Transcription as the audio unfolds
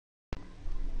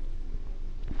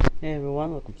Hey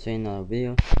everyone, welcome to another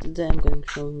video. Today I'm going to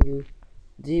show you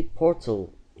the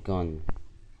portal gun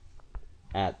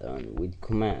add-on with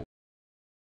command.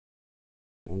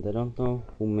 And I don't know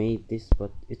who made this,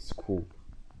 but it's cool.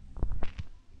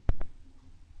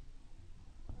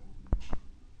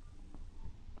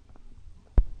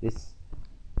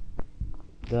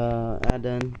 The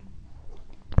add-on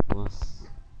was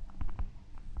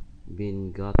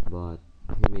been got, but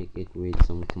he make it with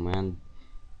some command,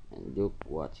 and look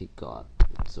what he got.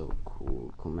 It's so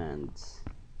cool commands.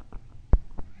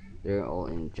 They're all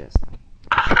in chest.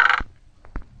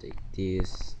 Take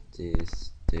this.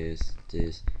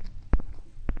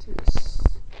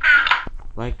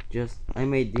 Like just I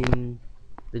made in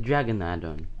the dragon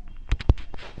add-on.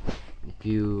 If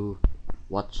you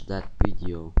watch that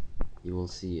video, you will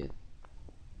see it.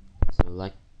 So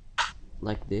like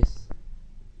this.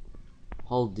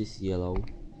 Hold this yellow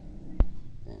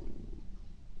and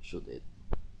shoot it.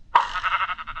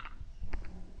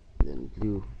 Then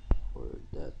blue for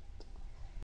that.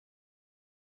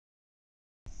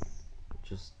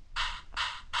 Just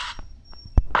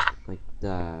like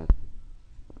that.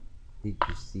 Did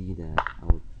you see that?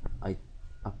 I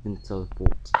up and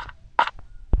teleport.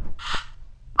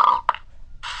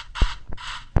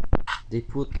 They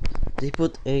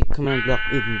put a command block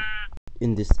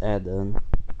in this add-on.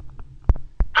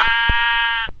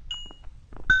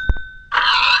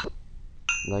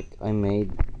 Like I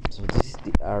made. So this is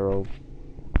the arrow.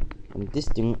 And this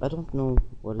thing, I don't know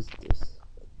what is this.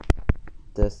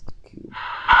 Test cube.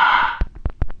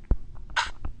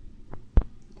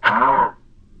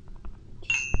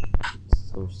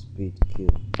 So speed kill.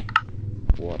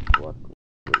 What?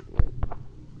 Wait.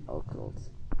 I'll call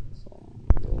some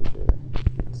builder.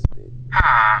 Speed.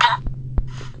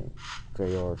 Okay. Try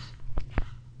yours.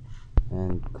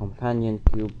 And companion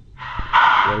cube.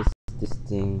 What is this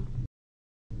thing?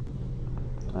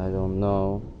 I don't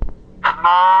know.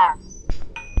 I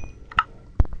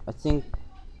think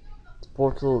the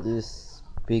portal is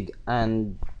big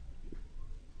and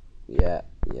yeah.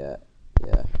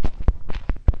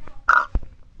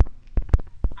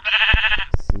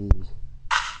 See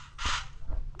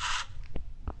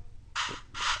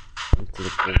into the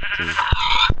portal,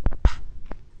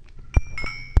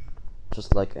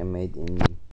 just like I made in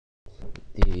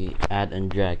the add-on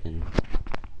dragon.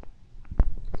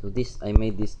 So I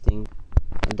made this thing.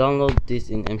 I download this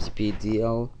in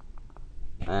MCPDL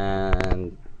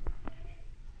and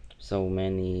so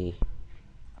many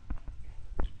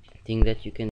things that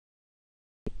you can.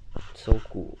 So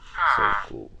cool.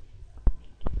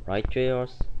 Right,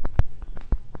 yours?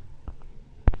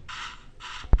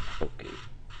 Okay.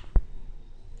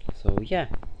 So yeah,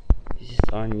 this is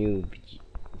our new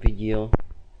video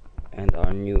and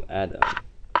our new add-on.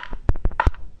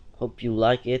 Hope you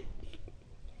like it.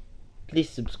 Please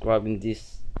subscribe in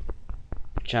this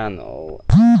channel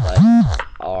and like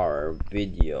our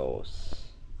videos.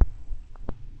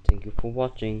 Thank you for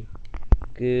watching.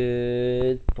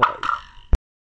 Goodbye.